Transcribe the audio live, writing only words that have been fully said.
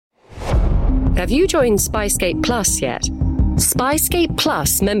Have you joined Spyscape Plus yet? Spyscape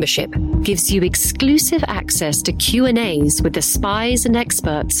Plus membership gives you exclusive access to Q&As with the spies and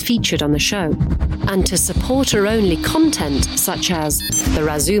experts featured on the show, and to supporter-only content such as The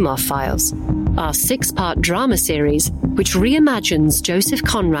Razumov Files, our 6-part drama series which reimagines Joseph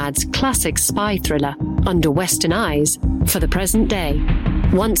Conrad's classic spy thriller Under Western Eyes for the present day.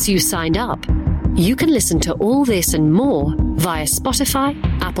 Once you signed up, you can listen to all this and more via Spotify,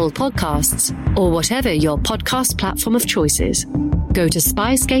 Apple Podcasts, or whatever your podcast platform of choice is. Go to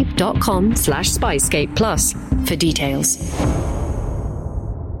spyscape.com/Spyscape Plus for details.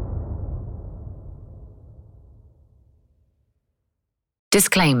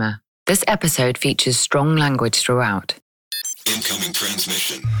 Disclaimer: this episode features strong language throughout. Incoming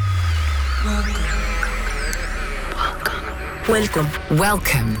transmission.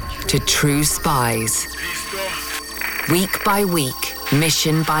 Welcome to True Spies. Week by week,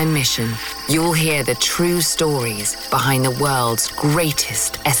 mission by mission, you'll hear the true stories behind the world's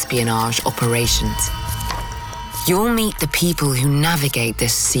greatest espionage operations. You'll meet the people who navigate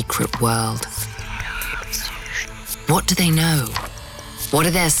this secret world. What do they know? What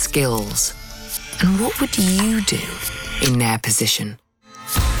are their skills? And what would you do in their position?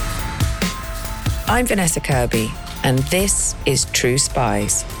 I'm Vanessa Kirby, and this is True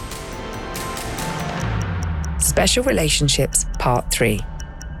Spies. Special Relationships Part 3.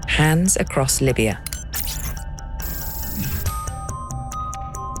 Hands Across Libya.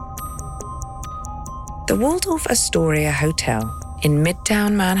 The Waldorf Astoria Hotel in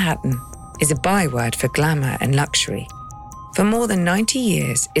Midtown Manhattan is a byword for glamour and luxury. For more than 90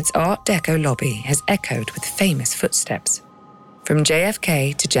 years, its Art Deco lobby has echoed with famous footsteps. From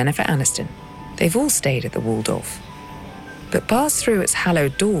JFK to Jennifer Aniston, they've all stayed at the Waldorf. But pass through its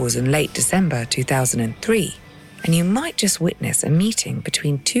hallowed doors in late December 2003, and you might just witness a meeting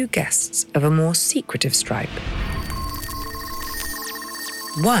between two guests of a more secretive stripe.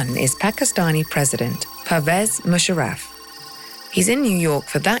 One is Pakistani President Pervez Musharraf. He's in New York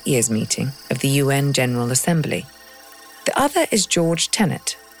for that year's meeting of the UN General Assembly. The other is George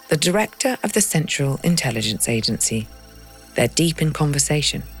Tenet, the director of the Central Intelligence Agency. They're deep in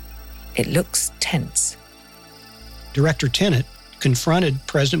conversation. It looks tense. Director Tenet confronted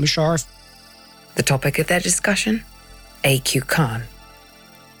President Musharraf. The topic of their discussion? A.Q. Khan.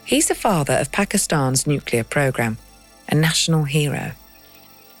 He's the father of Pakistan's nuclear program, a national hero.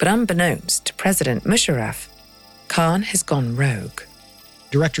 But unbeknownst to President Musharraf, Khan has gone rogue.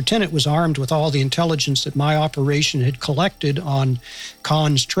 Director Tenet was armed with all the intelligence that my operation had collected on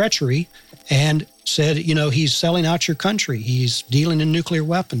Khan's treachery and said, he's selling out your country. He's dealing in nuclear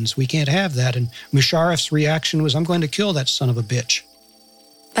weapons. We can't have that. And Musharraf's reaction was, I'm going to kill that son of a bitch.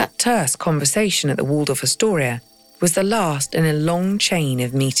 That terse conversation at the Waldorf Astoria was the last in a long chain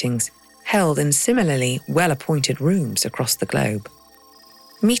of meetings held in similarly well-appointed rooms across the globe.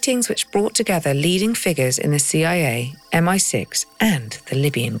 Meetings which brought together leading figures in the CIA, MI6, and the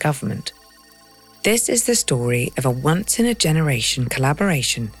Libyan government. This is the story of a once-in-a-generation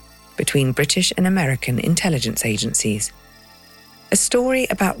collaboration between British and American intelligence agencies. A story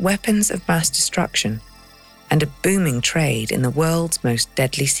about weapons of mass destruction and a booming trade in the world's most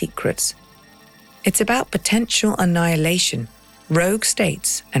deadly secrets. It's about potential annihilation, rogue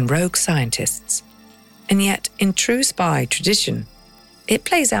states and rogue scientists. And yet, in true spy tradition, it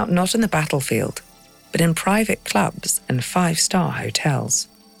plays out not on the battlefield, but in private clubs and 5-star hotels.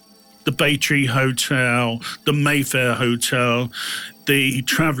 The Baytree Hotel, the Mayfair Hotel, the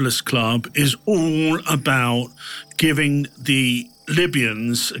Travellers Club is all about giving the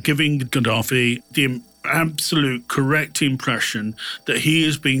Libyans, giving Gaddafi the absolute correct impression that he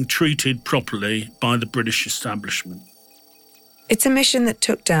is being treated properly by the British establishment. It's a mission that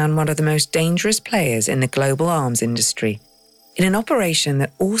took down one of the most dangerous players in the global arms industry, in an operation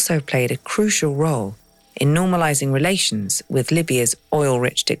that also played a crucial role in normalising relations with Libya's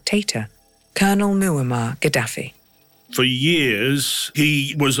oil-rich dictator, Colonel Muammar Gaddafi. For years,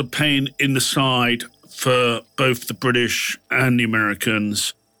 he was a pain in the side for both the British and the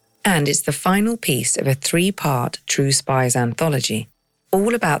Americans. And it's the final piece of a 3-part True Spies anthology,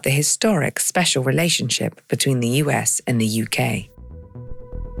 all about the historic special relationship between the US and the UK.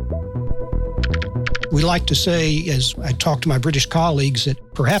 We like to say, as I talk to my British colleagues, that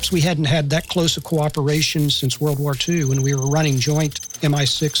perhaps we hadn't had that close a cooperation since World War II when we were running joint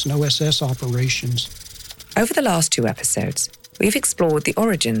MI6 and OSS operations. Over the last 2 episodes, we've explored the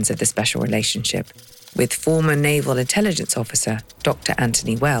origins of the special relationship with former Naval Intelligence Officer Dr.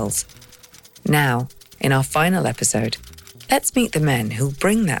 Anthony Wells. Now, in our final episode, let's meet the men who'll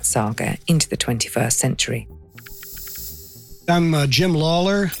bring that saga into the 21st century. I'm Jim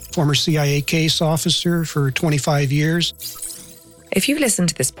Lawler, former CIA case officer for 25 years. If you've listened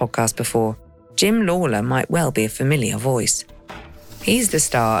to this podcast before, Jim Lawler might well be a familiar voice. He's the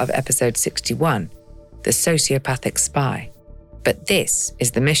star of episode 61, The Sociopathic Spy. But this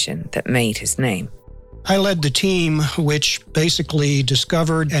is the mission that made his name. I led the team which basically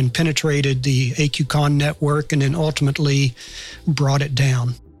discovered and penetrated the AQCon network and then ultimately brought it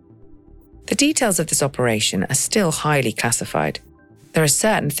down. The details of this operation are still highly classified. There are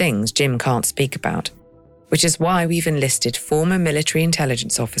certain things Jim can't speak about, which is why we've enlisted former military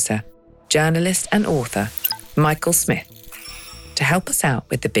intelligence officer, journalist and author Michael Smith to help us out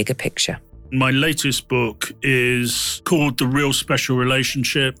with the bigger picture. My latest book is called The Real Special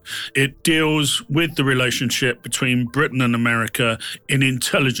Relationship. It deals with the relationship between Britain and America in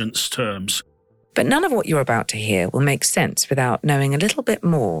intelligence terms. But none of what you're about to hear will make sense without knowing a little bit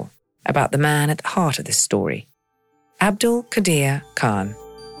more about the man at the heart of this story, Abdul Qadir Khan.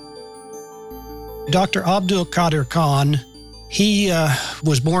 Dr. Abdul Qadir Khan, he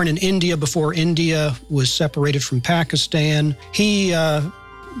was born in India before India was separated from Pakistan. He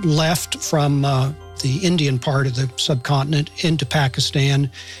left from the Indian part of the subcontinent into Pakistan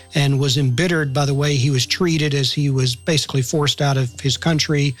and was embittered by the way he was treated as he was basically forced out of his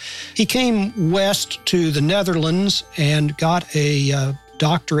country. He came west to the Netherlands and got a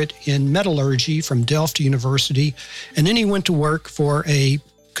doctorate in metallurgy from Delft University. And then he went to work for a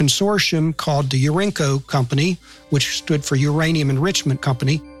consortium called the Urenco Company, which stood for Uranium Enrichment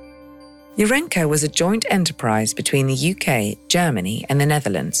Company. Urenco was a joint enterprise between the UK, Germany, and the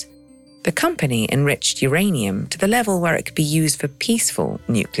Netherlands. The company enriched uranium to the level where it could be used for peaceful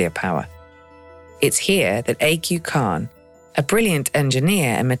nuclear power. It's here that A.Q. Khan, a brilliant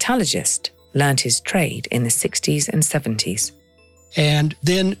engineer and metallurgist, learned his trade in the 60s and 70s. And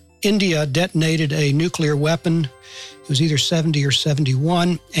then India detonated a nuclear weapon. It was either 70 or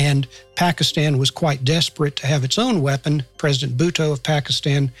 71, and Pakistan was quite desperate to have its own weapon. President Bhutto of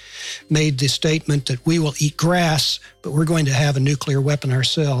Pakistan made the statement that we will eat grass, but we're going to have a nuclear weapon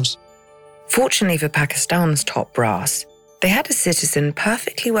ourselves. Fortunately for Pakistan's top brass, they had a citizen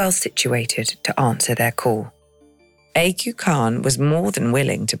perfectly well situated to answer their call. A.Q. Khan was more than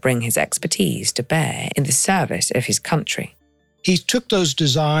willing to bring his expertise to bear in the service of his country. He took those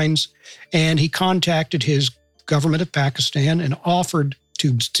designs and he contacted his government of Pakistan and offered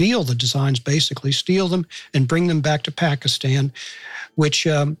to steal the designs, basically steal them and bring them back to Pakistan, which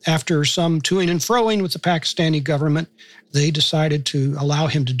after some toing and froing with the Pakistani government, they decided to allow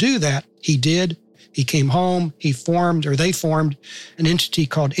him to do that. He did. He came home. They formed an entity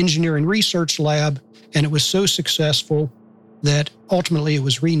called Engineering Research Lab, and it was so successful that ultimately it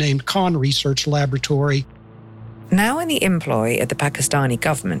was renamed Khan Research Laboratory. Now in the employ of the Pakistani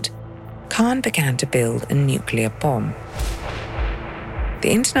government, Khan began to build a nuclear bomb.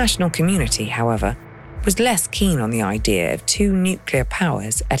 The international community, however, was less keen on the idea of two nuclear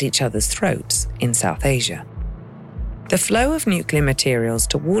powers at each other's throats in South Asia. The flow of nuclear materials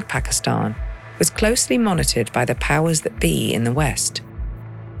toward Pakistan was closely monitored by the powers that be in the West,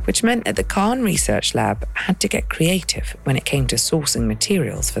 which meant that the Khan Research Lab had to get creative when it came to sourcing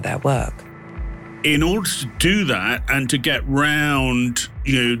materials for their work. In order to do that and to get round,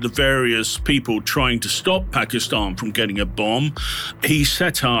 the various people trying to stop Pakistan from getting a bomb, he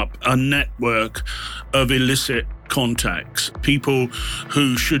set up a network of illicit contacts, people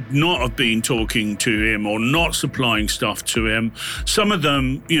who should not have been talking to him or not supplying stuff to him. Some of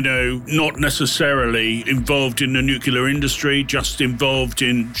them, not necessarily involved in the nuclear industry, just involved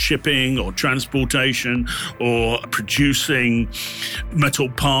in shipping or transportation or producing metal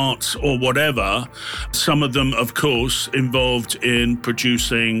parts or whatever. Some of them, of course, involved in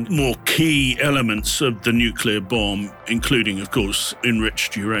producing more key elements of the nuclear bomb, including, of course,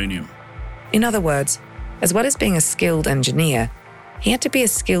 enriched uranium. In other words, as well as being a skilled engineer, he had to be a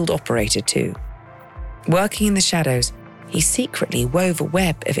skilled operator too. Working in the shadows, he secretly wove a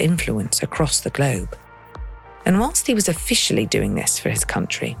web of influence across the globe. And whilst he was officially doing this for his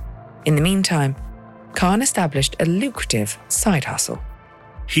country, in the meantime, Khan established a lucrative side hustle.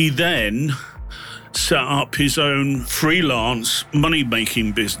 He then set up his own freelance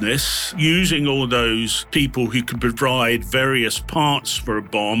money-making business using all those people who could provide various parts for a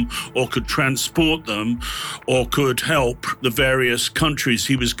bomb or could transport them or could help the various countries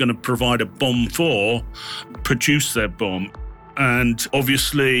he was going to provide a bomb for produce their bomb. And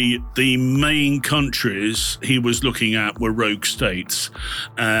obviously, the main countries he was looking at were rogue states,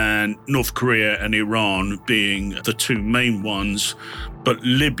 and North Korea and Iran being the two main ones, but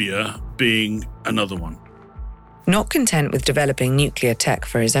Libya being another one. Not content with developing nuclear tech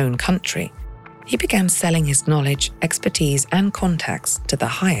for his own country, he began selling his knowledge, expertise, and contacts to the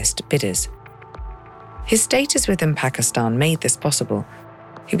highest bidders. His status within Pakistan made this possible.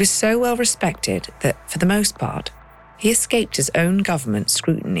 He was so well respected that, for the most part, he escaped his own government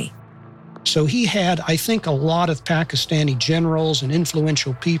scrutiny. So he had, I think, a lot of Pakistani generals and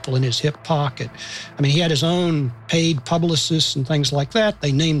influential people in his hip pocket. I mean, he had his own paid publicists and things like that.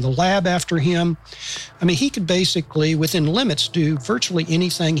 They named the lab after him. I mean, he could basically, within limits, do virtually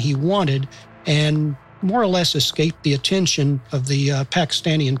anything he wanted and more or less escape the attention of the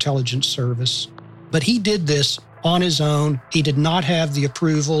Pakistani intelligence service. But he did this on his own. He did not have the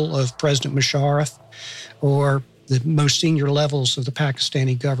approval of President Musharraf or the most senior levels of the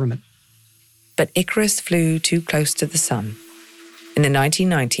Pakistani government. But Icarus flew too close to the sun. In the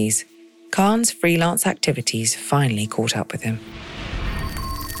 1990s, Khan's freelance activities finally caught up with him.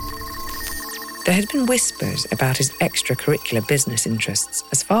 There had been whispers about his extracurricular business interests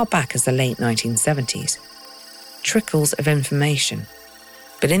as far back as the late 1970s. Trickles of information.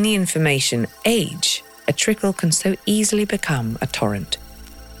 But in the information age, a trickle can so easily become a torrent.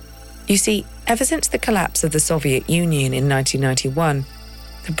 You see, ever since the collapse of the Soviet Union in 1991,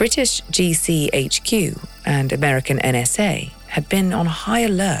 the British GCHQ and American NSA had been on high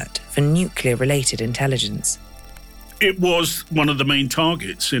alert for nuclear-related intelligence. It was one of the main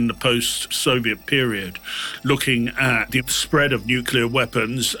targets in the post-Soviet period, looking at the spread of nuclear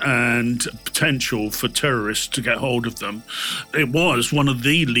weapons and potential for terrorists to get hold of them. It was one of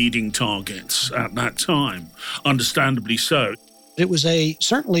the leading targets at that time, understandably so. It was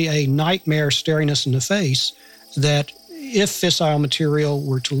certainly a nightmare staring us in the face that if fissile material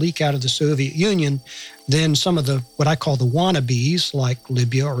were to leak out of the Soviet Union, then some of the, what I call the wannabes, like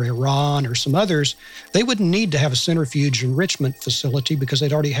Libya or Iran or some others, they wouldn't need to have a centrifuge enrichment facility because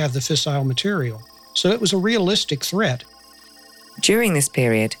they'd already have the fissile material. So it was a realistic threat. During this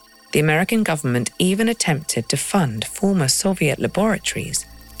period, the American government even attempted to fund former Soviet laboratories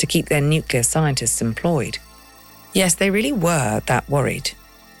to keep their nuclear scientists employed. Yes, they really were that worried.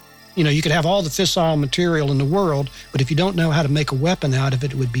 You know, you could have all the fissile material in the world, but if you don't know how to make a weapon out of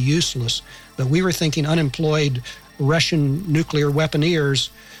it, it would be useless. But we were thinking unemployed Russian nuclear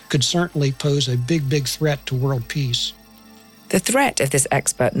weaponeers could certainly pose a big, big threat to world peace. The threat of this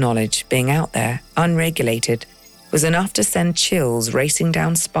expert knowledge being out there, unregulated, was enough to send chills racing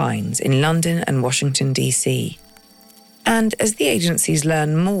down spines in London and Washington, D.C. And as the agencies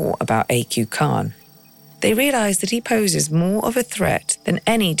learn more about A.Q. Khan, they realize that he poses more of a threat than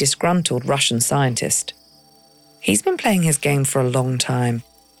any disgruntled Russian scientist. He's been playing his game for a long time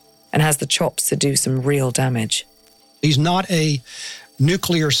and has the chops to do some real damage. He's not a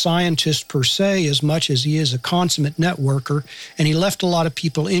nuclear scientist per se as much as he is a consummate networker, and he left a lot of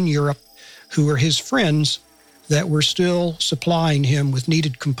people in Europe who were his friends that were still supplying him with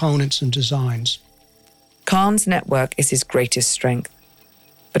needed components and designs. Khan's network is his greatest strength,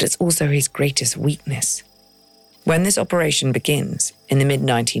 but it's also his greatest weakness. When this operation begins, in the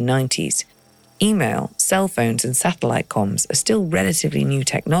mid-1990s, email, cell phones and satellite comms are still relatively new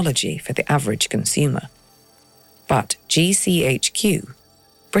technology for the average consumer. But GCHQ,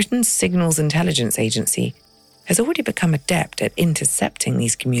 Britain's signals intelligence agency, has already become adept at intercepting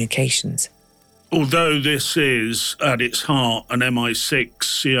these communications. Although this is, at its heart, an MI6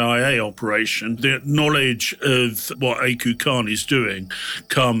 CIA operation, the knowledge of what A.Q. Khan is doing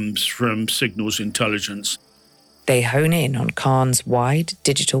comes from signals intelligence. They hone in on Khan's wide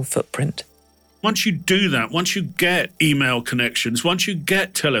digital footprint. Once you do that, once you get email connections, once you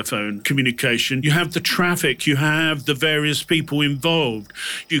get telephone communication, you have the traffic, you have the various people involved.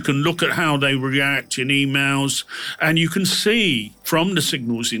 You can look at how they react in emails, and you can see from the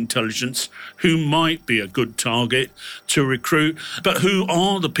signals intelligence who might be a good target to recruit, but who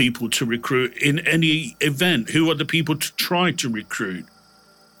are the people to recruit in any event? Who are the people to try to recruit?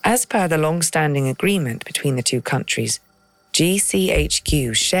 As per the long-standing agreement between the two countries,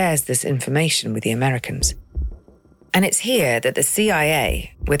 GCHQ shares this information with the Americans. And it's here that the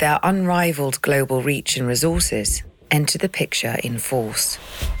CIA, with our unrivaled global reach and resources, enter the picture in force.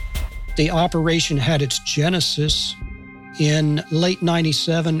 The operation had its genesis in late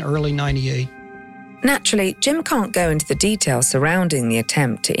 97, early 98. Naturally, Jim can't go into the details surrounding the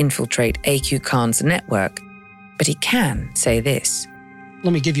attempt to infiltrate A.Q. Khan's network, but he can say this.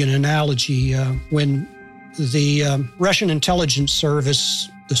 Let me give you an analogy. When the Russian intelligence service,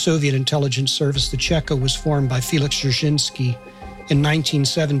 the Soviet intelligence service, the Cheka, was formed by Felix Dzerzhinsky in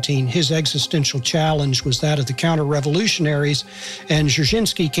 1917. His existential challenge was that of the counter-revolutionaries, and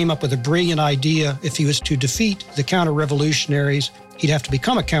Dzerzhinsky came up with a brilliant idea. If he was to defeat the counter-revolutionaries, he'd have to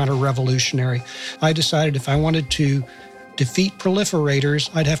become a counter-revolutionary. I decided if I wanted to defeat proliferators,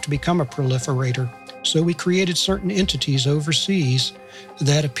 I'd have to become a proliferator. So we created certain entities overseas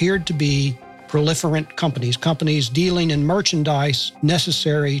that appeared to be proliferant companies dealing in merchandise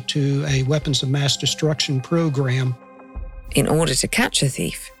necessary to a weapons of mass destruction program. In order to catch a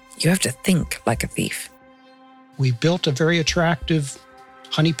thief, you have to think like a thief. We built a very attractive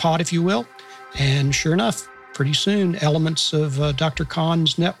honeypot, if you will, and sure enough, pretty soon, elements of Dr.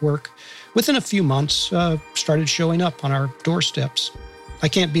 Khan's network, within a few months, started showing up on our doorsteps. I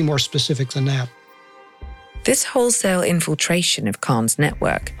can't be more specific than that. This wholesale infiltration of Khan's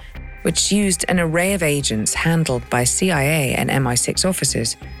network, which used an array of agents handled by CIA and MI6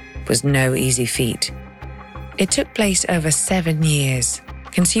 officers, was no easy feat. It took place over 7 years,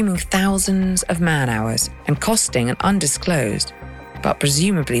 consuming thousands of man-hours and costing an undisclosed, but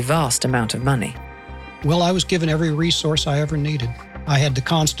presumably vast amount of money. Well, I was given every resource I ever needed. I had the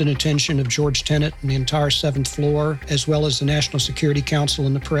constant attention of George Tenet and the entire 7th floor, as well as the National Security Council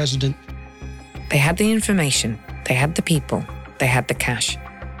and the President. They had the information, they had the people, they had the cash.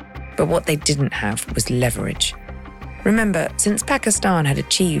 But what they didn't have was leverage. Remember, since Pakistan had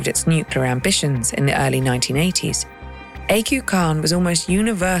achieved its nuclear ambitions in the early 1980s, A.Q. Khan was almost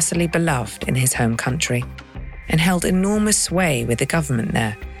universally beloved in his home country and held enormous sway with the government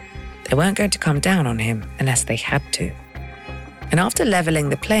there. They weren't going to come down on him unless they had to. And after levelling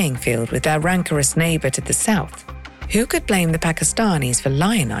the playing field with their rancorous neighbour to the south, who could blame the Pakistanis for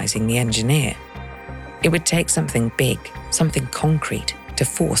lionising the engineer? It would take something big, something concrete, to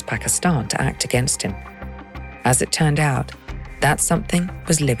force Pakistan to act against him. As it turned out, that something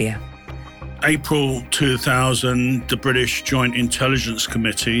was Libya. April 2000, the British Joint Intelligence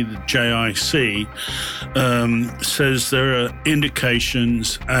Committee, the JIC, says there are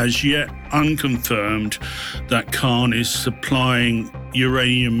indications, as yet unconfirmed, that Khan is supplying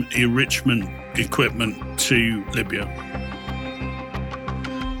uranium enrichment equipment to Libya.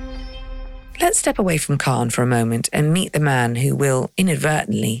 Let's step away from Khan for a moment and meet the man who will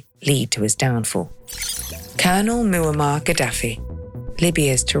inadvertently lead to his downfall. Colonel Muammar Gaddafi,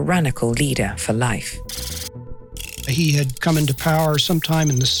 Libya's tyrannical leader for life. He had come into power sometime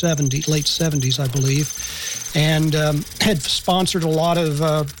in the late 70s, I believe, and had sponsored a lot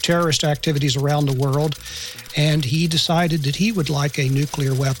of terrorist activities around the world, and he decided that he would like a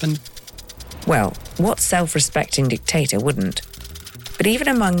nuclear weapon. Well, what self-respecting dictator wouldn't? But even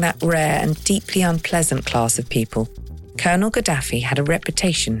among that rare and deeply unpleasant class of people, Colonel Gaddafi had a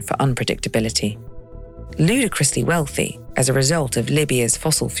reputation for unpredictability. Ludicrously wealthy as a result of Libya's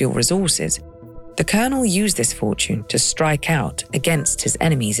fossil fuel resources, the colonel used this fortune to strike out against his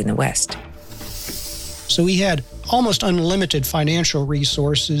enemies in the West. So he had almost unlimited financial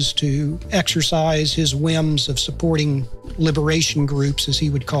resources to exercise his whims of supporting liberation groups, as he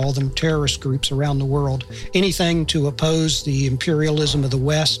would call them, terrorist groups around the world. Anything to oppose the imperialism of the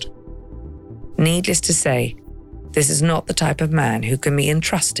West. Needless to say, this is not the type of man who can be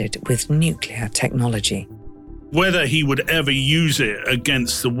entrusted with nuclear technology. Whether he would ever use it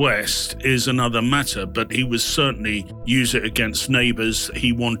against the West is another matter, but he would certainly use it against neighbours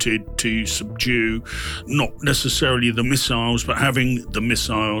he wanted to subdue. Not necessarily the missiles, but having the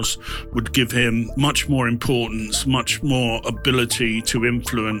missiles would give him much more importance, much more ability to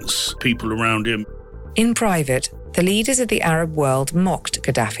influence people around him. In private, the leaders of the Arab world mocked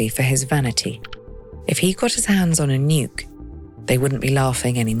Gaddafi for his vanity. If he got his hands on a nuke, they wouldn't be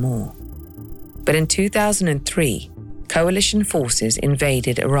laughing anymore. But in 2003, coalition forces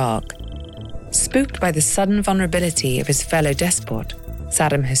invaded Iraq. Spooked by the sudden vulnerability of his fellow despot,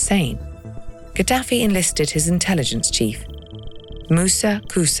 Saddam Hussein, Gaddafi enlisted his intelligence chief, Moussa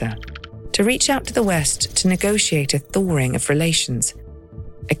Koussa, to reach out to the West to negotiate a thawing of relations.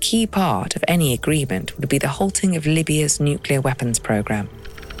 A key part of any agreement would be the halting of Libya's nuclear weapons program.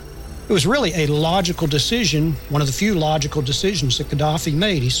 It was really a logical decision, one of the few logical decisions that Gaddafi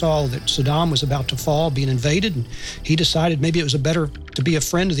made. He saw that Saddam was about to fall, being invaded, and he decided maybe it was better to be a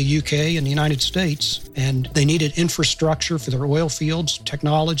friend of the UK and the United States, and they needed infrastructure for their oil fields,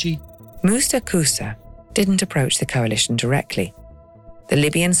 technology. Moussa Koussa didn't approach the coalition directly. The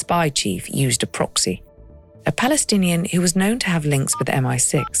Libyan spy chief used a proxy, a Palestinian who was known to have links with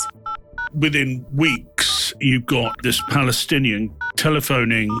MI6. Within weeks, you got this Palestinian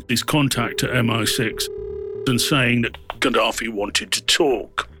telephoning his contact to MI6 and saying that Gaddafi wanted to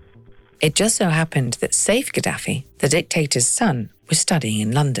talk. It just so happened that Saif Gaddafi, the dictator's son, was studying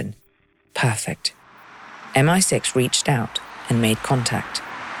in London. Perfect. MI6 reached out and made contact.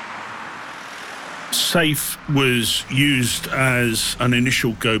 Saif was used as an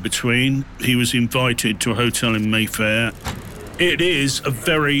initial go-between. He was invited to a hotel in Mayfair. It is a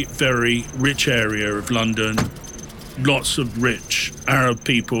very, very rich area of London. lots of rich Arab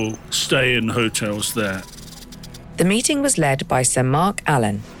people stay in hotels there. The meeting was led by Sir Mark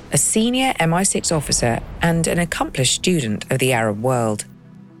Allen, a senior MI6 officer and an accomplished student of the Arab world.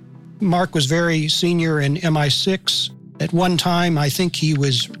 Mark was very senior in MI6. At one time, I think he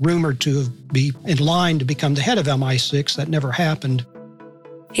was rumored to be in line to become the head of MI6. That never happened.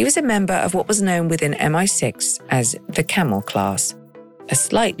 He was a member of what was known within MI6 as the Camel class, a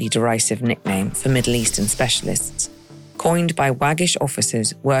slightly derisive nickname for Middle Eastern specialists, coined by waggish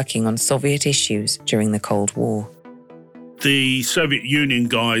officers working on Soviet issues during the Cold War. The Soviet Union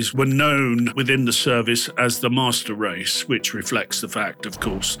guys were known within the service as the master race, which reflects the fact, of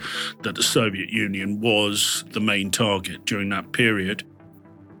course, that the Soviet Union was the main target during that period.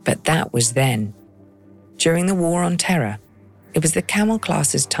 But that was then. During the War on Terror, it was the Camel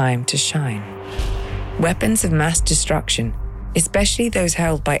class's time to shine. Weapons of mass destruction, especially those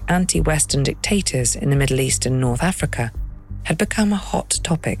held by anti-Western dictators in the Middle East and North Africa, had become a hot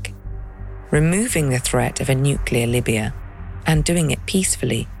topic. Removing the threat of a nuclear Libya and doing it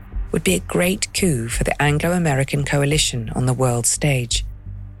peacefully would be a great coup for the Anglo-American coalition on the world stage.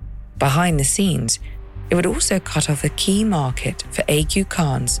 Behind the scenes, it would also cut off a key market for A.Q.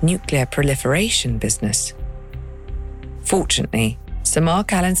 Khan's nuclear proliferation business. Fortunately, Sir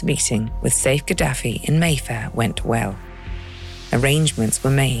Mark Allen's meeting with Saif Gaddafi in Mayfair went well. Arrangements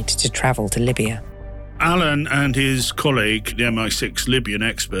were made to travel to Libya. Allen and his colleague, the MI6 Libyan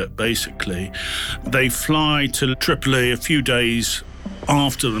expert, basically, they fly to Tripoli a few days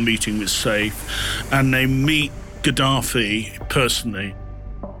after the meeting with Saif, and they meet Gaddafi personally.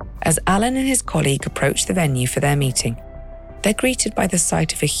 As Allen and his colleague approach the venue for their meeting, they're greeted by the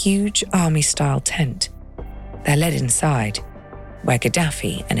sight of a huge army-style tent. They're led inside, where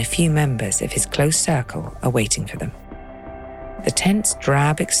Gaddafi and a few members of his close circle are waiting for them. The tent's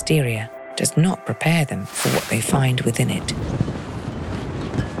drab exterior does not prepare them for what they find within it.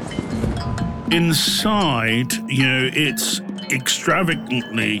 Inside, it's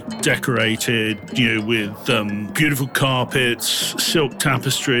extravagantly decorated, with beautiful carpets, silk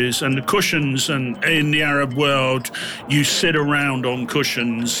tapestries, and the cushions. And in the Arab world, you sit around on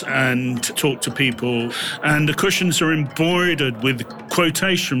cushions and talk to people. And the cushions are embroidered with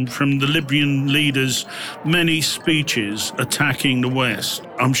quotation from the Libyan leaders' many speeches attacking the West.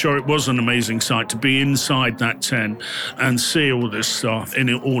 I'm sure it was an amazing sight to be inside that tent and see all this stuff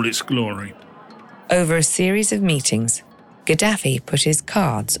in all its glory. Over a series of meetings, Gaddafi put his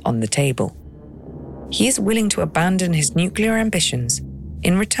cards on the table. He is willing to abandon his nuclear ambitions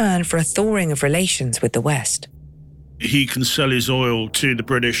in return for a thawing of relations with the West. He can sell his oil to the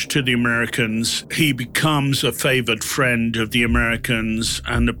British, to the Americans. He becomes a favoured friend of the Americans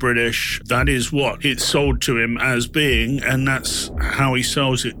and the British. That is what it's sold to him as being, and that's how he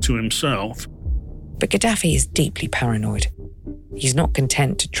sells it to himself. But Gaddafi is deeply paranoid. He's not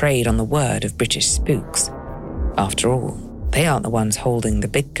content to trade on the word of British spooks. After all, they aren't the ones holding the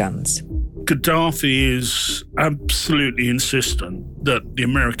big guns. Gaddafi is absolutely insistent that the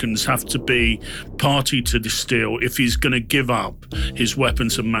Americans have to be party to this deal if he's going to give up his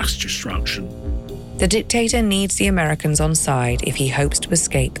weapons of mass destruction. The dictator needs the Americans on side if he hopes to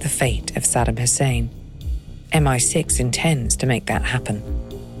escape the fate of Saddam Hussein. MI6 intends to make that happen.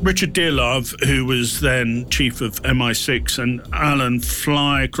 Richard Dearlove, who was then chief of MI6, and Allen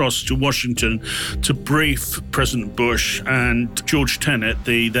fly across to Washington to brief President Bush and George Tenet,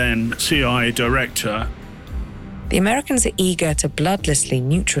 the then CIA director. The Americans are eager to bloodlessly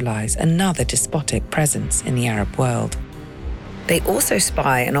neutralize another despotic presence in the Arab world. They also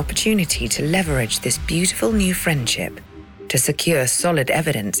spy an opportunity to leverage this beautiful new friendship to secure solid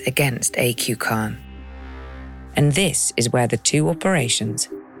evidence against A.Q. Khan. And this is where the two operations,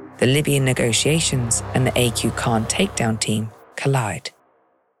 the Libyan negotiations and the A.Q. Khan takedown team, collide.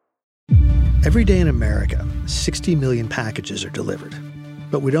 Every day in America, 60 million packages are delivered,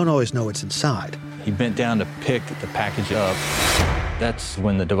 but we don't always know what's inside. He bent down to pick the package up. That's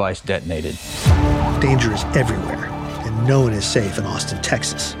when the device detonated. Danger is everywhere, and no one is safe in Austin,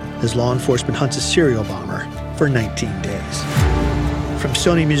 Texas, as law enforcement hunts a serial bomber for 19 days. From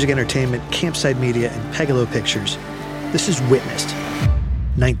Sony Music Entertainment, Campside Media, and Pegalo Pictures, this is Witnessed.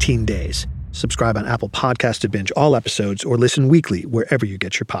 19 Days. Subscribe on Apple Podcasts to binge all episodes or listen weekly wherever you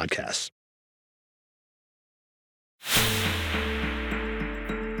get your podcasts.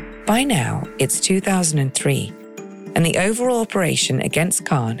 By now, it's 2003, and the overall operation against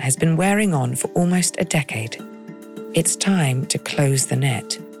Khan has been wearing on for almost a decade. It's time to close the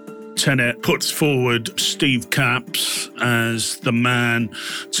net. Tenet puts forward Steve Capps as the man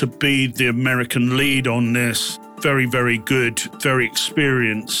to be the American lead on this. Very, very good, very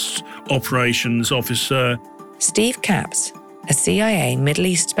experienced operations officer. Steve Capps, a CIA Middle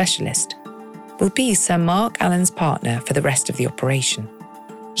East specialist, will be Sir Mark Allen's partner for the rest of the operation.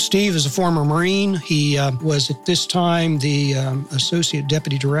 Steve is a former Marine. He was at this time the Associate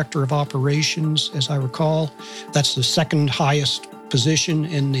Deputy Director of Operations, as I recall. That's the second highest position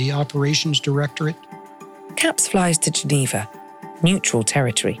in the Operations Directorate. Capps flies to Geneva, neutral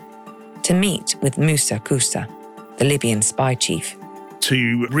territory, to meet with Moussa Koussa, the Libyan spy chief.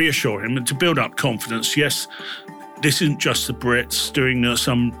 To reassure him and to build up confidence, yes, this isn't just the Brits doing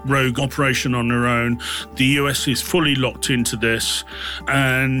some rogue operation on their own. The US is fully locked into this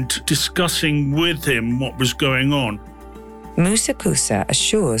and discussing with him what was going on. Moussa Koussa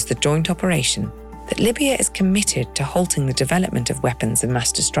assures the joint operation that Libya is committed to halting the development of weapons of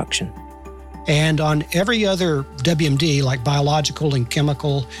mass destruction. And on every other WMD, like biological and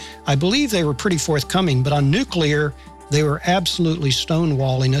chemical, I believe they were pretty forthcoming, but on nuclear, they were absolutely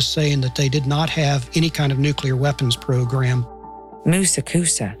stonewalling us, saying that they did not have any kind of nuclear weapons program. Moussa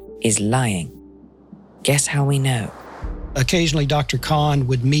Koussa is lying. Guess how we know? Occasionally, Dr. Khan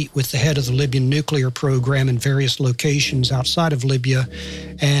would meet with the head of the Libyan nuclear program in various locations outside of Libya.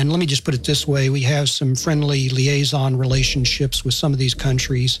 And let me just put it this way, we have some friendly liaison relationships with some of these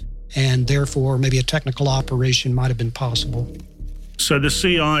countries, and therefore maybe a technical operation might have been possible. So the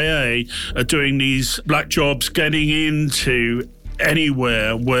CIA are doing these black jobs, getting into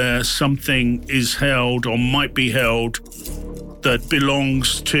anywhere where something is held or might be held that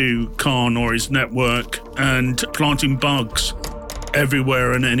belongs to Khan or his network, and planting bugs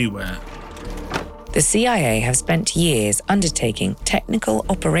everywhere and anywhere. The CIA have spent years undertaking technical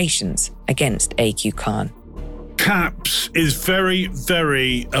operations against AQ Khan. Capps is very,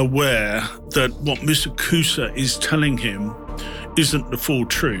 very aware that what Moussa Koussa is telling him isn't the full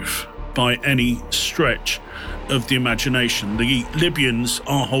truth by any stretch of the imagination. The Libyans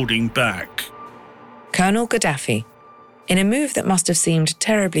are holding back. Colonel Gaddafi, in a move that must have seemed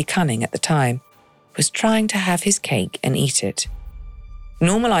terribly cunning at the time, was trying to have his cake and eat it.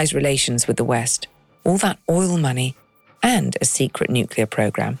 Normalize relations with the West, all that oil money, and a secret nuclear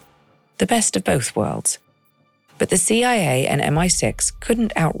program. The best of both worlds. But the CIA and MI6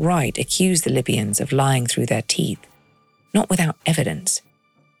 couldn't outright accuse the Libyans of lying through their teeth. Not without evidence.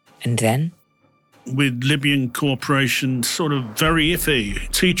 And then? With Libyan cooperation sort of very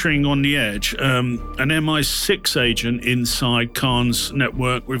iffy, teetering on the edge, an MI6 agent inside Khan's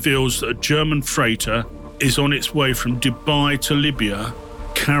network reveals that a German freighter is on its way from Dubai to Libya,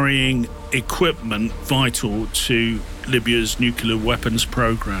 carrying equipment vital to Libya's nuclear weapons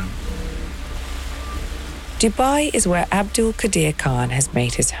program. Dubai is where Abdul Qadir Khan has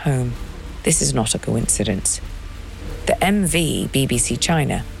made his home. This is not a coincidence. The MV BBC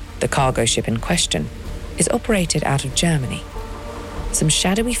China, the cargo ship in question, is operated out of Germany. Some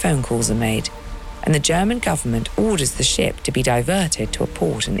shadowy phone calls are made, and the German government orders the ship to be diverted to a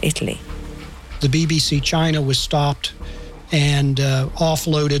port in Italy. The BBC China was stopped and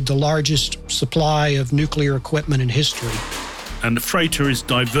offloaded the largest supply of nuclear equipment in history. And the freighter is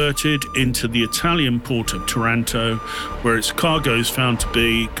diverted into the Italian port of Taranto, where its cargo is found to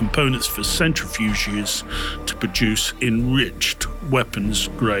be components for centrifuges to produce enriched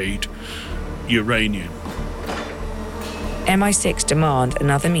weapons-grade uranium. MI6 demand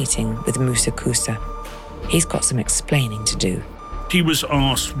another meeting with Moussa Koussa. He's got some explaining to do. He was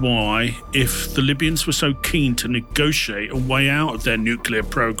asked why, if the Libyans were so keen to negotiate a way out of their nuclear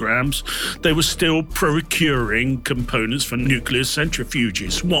programs, they were still procuring components for nuclear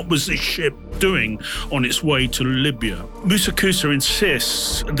centrifuges. What was the ship doing on its way to Libya? Moussa Koussa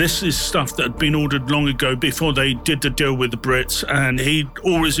insists this is stuff that had been ordered long ago before they did the deal with the Brits, and he'd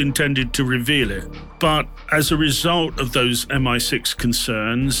always intended to reveal it. But as a result of those MI6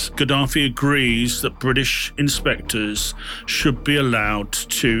 concerns, Gaddafi agrees that British inspectors should be allowed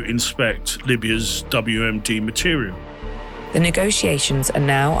to inspect Libya's WMD material. The negotiations are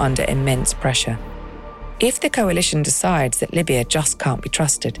now under immense pressure. If the coalition decides that Libya just can't be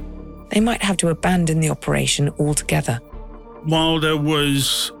trusted, they might have to abandon the operation altogether. While there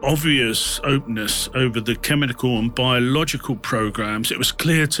was obvious openness over the chemical and biological programs, it was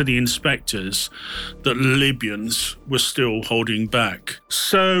clear to the inspectors that Libyans were still holding back.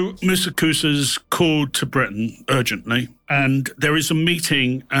 So Moussa Koussa's called to Britain urgently, and there is a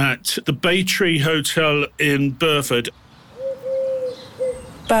meeting at the Bay Tree Hotel in Burford.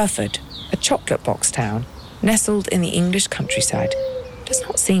 Burford, a chocolate box town nestled in the English countryside, does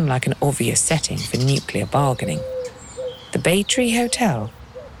not seem like an obvious setting for nuclear bargaining. The Bay Tree Hotel,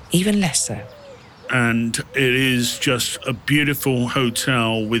 even less so. And it is just a beautiful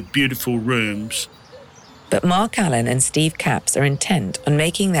hotel with beautiful rooms. But Mark Allen and Steve Capps are intent on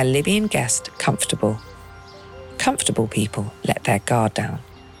making their Libyan guest comfortable. comfortable people let their guard down.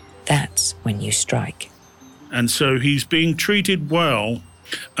 That's when you strike. And so he's being treated well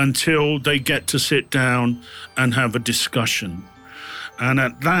until they get to sit down and have a discussion. And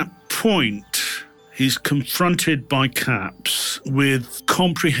at that point, he's confronted by Capps with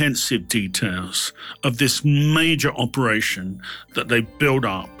comprehensive details of this major operation that they build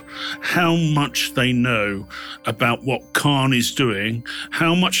up, how much they know about what Khan is doing,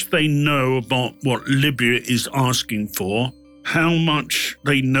 how much they know about what Libya is asking for, how much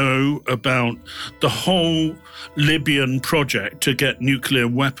they know about the whole Libyan project to get nuclear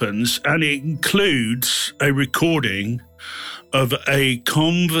weapons, and it includes a recording of a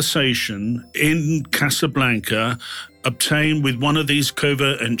conversation in Casablanca obtained with one of these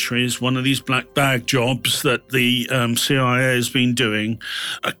covert entries, one of these black bag jobs that the CIA has been doing,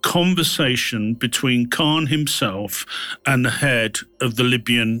 a conversation between Khan himself and the head of the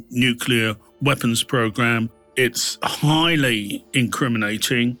Libyan nuclear weapons program. It's highly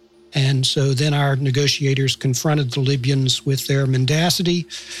incriminating. And so then our negotiators confronted the Libyans with their mendacity,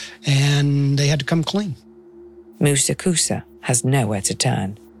 and they had to come clean. Musa Kusa has nowhere to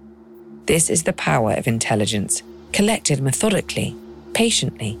turn. This is the power of intelligence, collected methodically,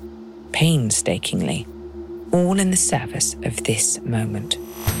 patiently, painstakingly, all in the service of this moment.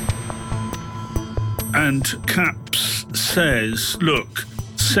 And Capps says, look,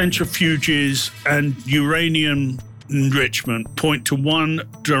 centrifuges and uranium enrichment point to one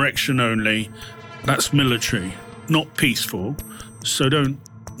direction only. That's military, not peaceful. So don't,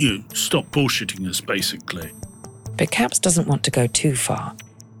 stop bullshitting us, basically. But Capps doesn't want to go too far.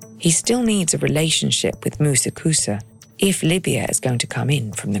 He still needs a relationship with Musa Kusa if Libya is going to come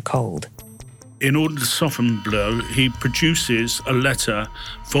in from the cold. In order to soften the blow, he produces a letter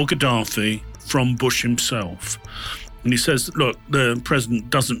for Gaddafi from Bush himself. And he says, look, the president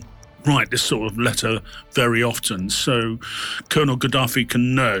doesn't write this sort of letter very often, so Colonel Gaddafi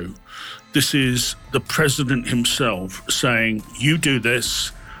can know this is the president himself saying, you do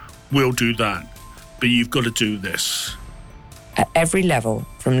this, we'll do that, but you've got to do this. At every level,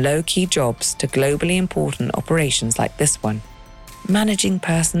 from low-key jobs to globally important operations like this one, managing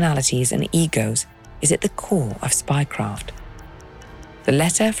personalities and egos is at the core of spycraft. The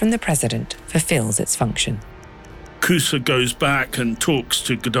letter from the president fulfills its function. Kusa goes back and talks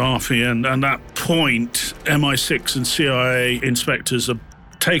to Gaddafi, and at that point, MI6 and CIA inspectors are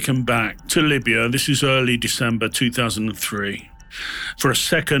taken back to Libya. This is early December 2003, for a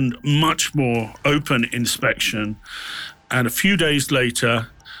second, much more open inspection. And a few days later,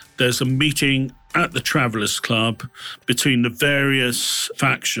 there's a meeting at the Travellers Club between the various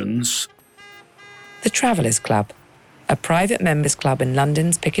factions. The Travellers Club, a private members club in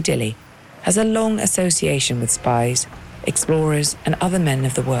London's Piccadilly, has a long association with spies, explorers, and other men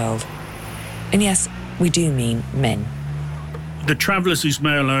of the world. And yes, we do mean men. The Travellers is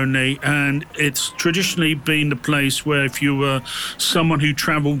male only, and it's traditionally been the place where if you were someone who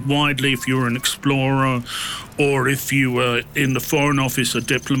travelled widely, if you were an explorer, or if you were in the Foreign Office, a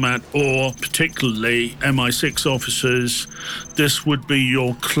diplomat, or particularly MI6 officers, this would be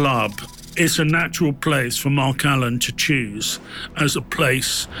your club. It's a natural place for Mark Allen to choose as a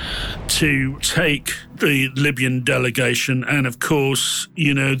place to take the Libyan delegation. And of course,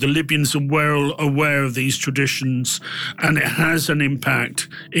 the Libyans are well aware of these traditions, and it has an impact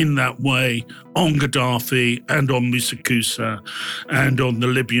in that way on Gaddafi and on Musa Kusa and on the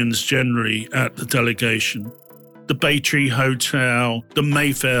Libyans generally at the delegation. The Baytree Hotel, the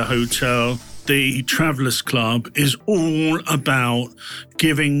Mayfair Hotel, the Travellers Club is all about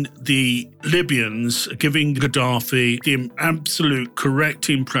giving the Libyans, giving Gaddafi the absolute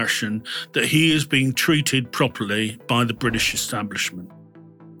correct impression that he is being treated properly by the British establishment.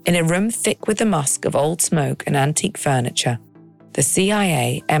 In a room thick with the musk of old smoke and antique furniture, the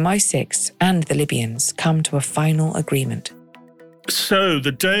CIA, MI6 and the Libyans come to a final agreement. So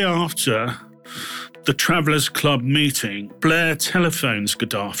the day after the Travellers Club meeting, Blair telephones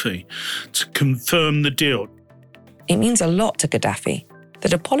Gaddafi to confirm the deal. It means a lot to Gaddafi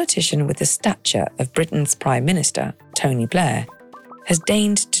that a politician with the stature of Britain's Prime Minister, Tony Blair, has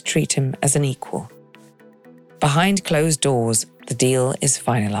deigned to treat him as an equal. Behind closed doors, the deal is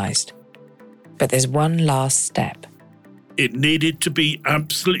finalised. But there's one last step. It needed to be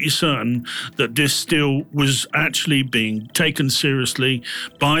absolutely certain that this deal was actually being taken seriously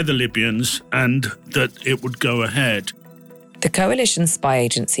by the Libyans and that it would go ahead. The coalition spy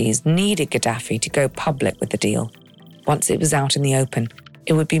agencies needed Gaddafi to go public with the deal. Once it was out in the open,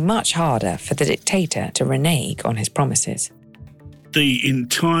 it would be much harder for the dictator to renege on his promises. The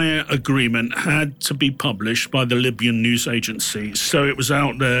entire agreement had to be published by the Libyan news agency, so it was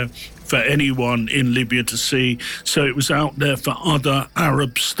out there for anyone in Libya to see. So it was out there for other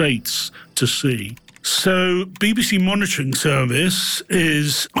Arab states to see. So BBC Monitoring Service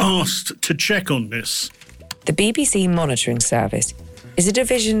is asked to check on this. The BBC Monitoring Service is a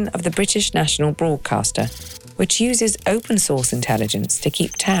division of the British national broadcaster, which uses open source intelligence to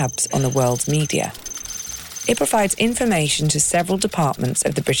keep tabs on the world's media. It provides information to several departments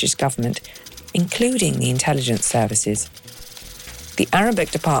of the British government, including the intelligence services. The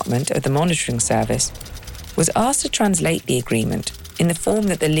Arabic department of the Monitoring Service was asked to translate the agreement in the form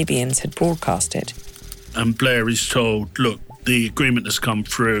that the Libyans had broadcast it. And Blair is told, look, the agreement has come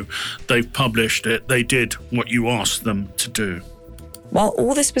through, they've published it, they did what you asked them to do. While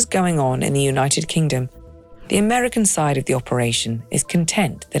all this was going on in the United Kingdom, the American side of the operation is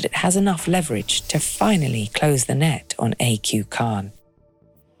content that it has enough leverage to finally close the net on A.Q. Khan.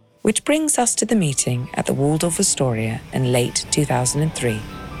 Which brings us to the meeting at the Waldorf Astoria in late 2003,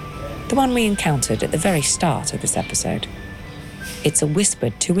 the one we encountered at the very start of this episode. It's a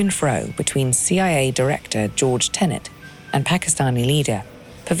whispered to and fro between CIA Director George Tenet and Pakistani leader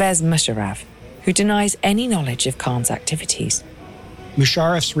Pervez Musharraf, who denies any knowledge of Khan's activities.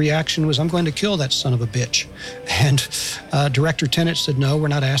 Musharraf's reaction was, I'm going to kill that son of a bitch. And Director Tenet said, no, we're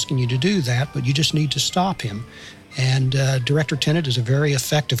not asking you to do that, but you just need to stop him. And Director Tenet is a very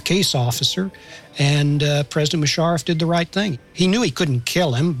effective case officer, and President Musharraf did the right thing. He knew he couldn't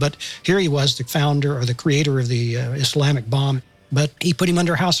kill him, but here he was, the founder or the creator of the Islamic bomb. But he put him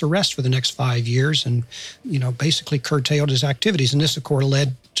under house arrest for the next 5 years and, basically curtailed his activities. And this, of course,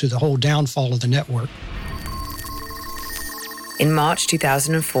 led to the whole downfall of the network. In March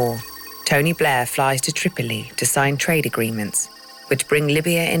 2004, Tony Blair flies to Tripoli to sign trade agreements, which bring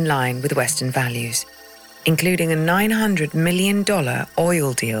Libya in line with Western values, including a $900 million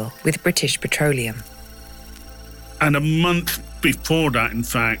oil deal with British Petroleum. And a month before that, in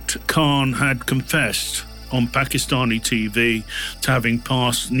fact, Khan had confessed on Pakistani TV to having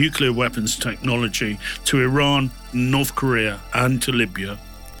passed nuclear weapons technology to Iran, North Korea, and to Libya.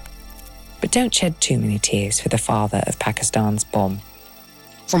 But don't shed too many tears for the father of Pakistan's bomb.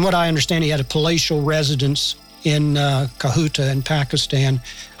 From what I understand, he had a palatial residence in Kahuta in Pakistan.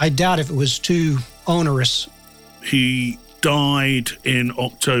 I doubt if it was too onerous. He died in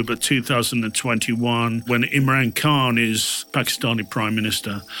October 2021 when Imran Khan is Pakistani Prime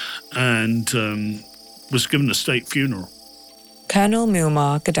Minister and was given a state funeral. Colonel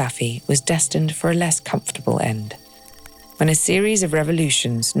Muammar Gaddafi was destined for a less comfortable end. When a series of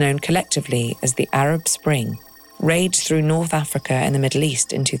revolutions known collectively as the Arab Spring raged through North Africa and the Middle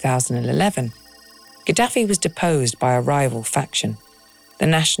East in 2011, Gaddafi was deposed by a rival faction, the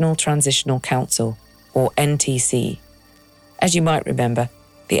National Transitional Council, or NTC. As you might remember,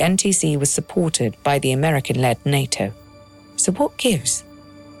 the NTC was supported by the American-led NATO. So what gives?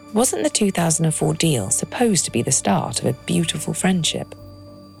 Wasn't the 2004 deal supposed to be the start of a beautiful friendship?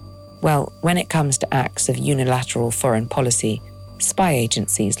 Well, when it comes to acts of unilateral foreign policy, spy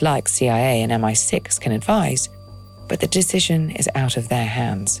agencies like CIA and MI6 can advise, but the decision is out of their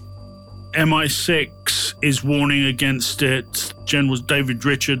hands. MI6 is warning against it. General David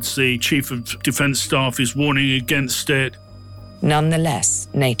Richards, the Chief of Defence Staff, is warning against it. Nonetheless,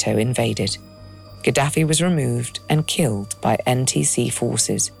 NATO invaded. Gaddafi was removed and killed by NTC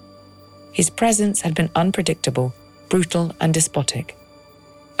forces. His presence had been unpredictable, brutal, and despotic.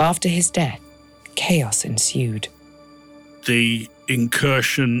 After his death, chaos ensued. The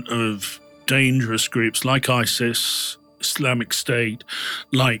incursion of dangerous groups like ISIS, Islamic State,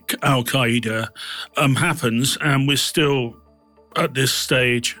 like Al-Qaeda, happens, and we're still at this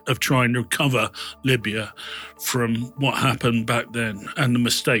stage of trying to recover Libya from what happened back then and the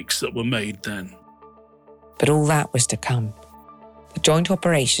mistakes that were made then. But all that was to come. The joint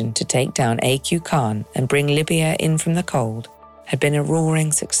operation to take down A.Q. Khan and bring Libya in from the cold had been a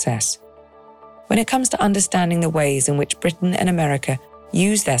roaring success. When it comes to understanding the ways in which Britain and America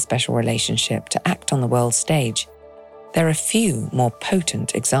use their special relationship to act on the world stage, there are few more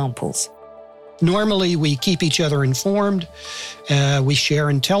potent examples. Normally, we keep each other informed, we share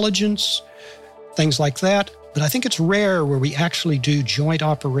intelligence, things like that. But I think it's rare where we actually do joint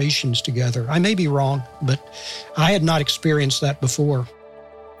operations together. I may be wrong, but I had not experienced that before.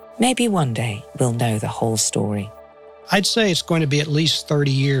 Maybe one day we'll know the whole story. I'd say it's going to be at least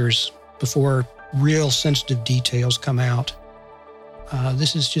 30 years before real sensitive details come out.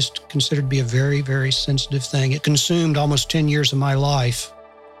 This is just considered to be a very, very sensitive thing. It consumed almost 10 years of my life,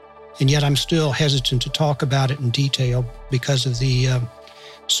 and yet I'm still hesitant to talk about it in detail because of the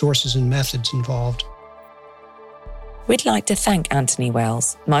sources and methods involved. We'd like to thank Anthony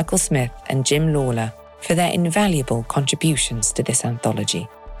Wells, Michael Smith, and Jim Lawler for their invaluable contributions to this anthology.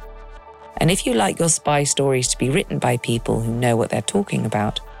 And if you like your spy stories to be written by people who know what they're talking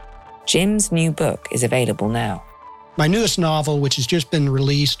about, Jim's new book is available now. My newest novel, which has just been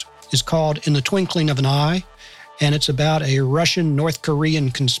released, is called In the Twinkling of an Eye, and it's about a Russian-North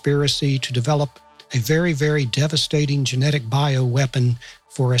Korean conspiracy to develop a very, very devastating genetic bioweapon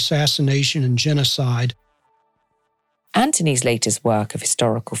for assassination and genocide. Anthony's latest work of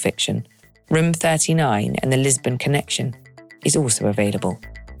historical fiction, Room 39 and the Lisbon Connection, is also available.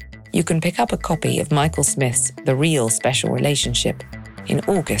 You can pick up a copy of Michael Smith's The Real Special Relationship in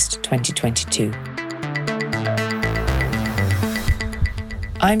August 2022.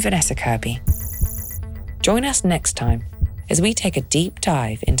 I'm Vanessa Kirby. Join us next time as we take a deep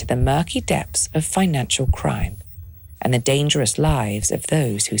dive into the murky depths of financial crime and the dangerous lives of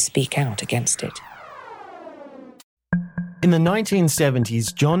those who speak out against it. In the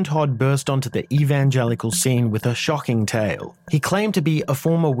 1970s, John Todd burst onto the evangelical scene with a shocking tale. He claimed to be a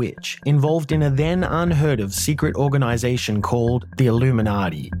former witch involved in a then unheard-of secret organization called the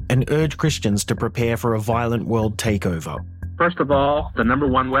Illuminati and urged Christians to prepare for a violent world takeover. First of all, the number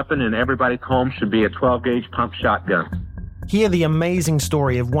one weapon in everybody's home should be a 12-gauge pump shotgun. Hear the amazing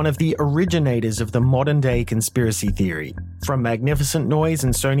story of one of the originators of the modern-day conspiracy theory. From Magnificent Noise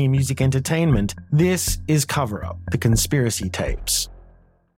and Sony Music Entertainment, this is Cover Up, the Conspiracy Tapes.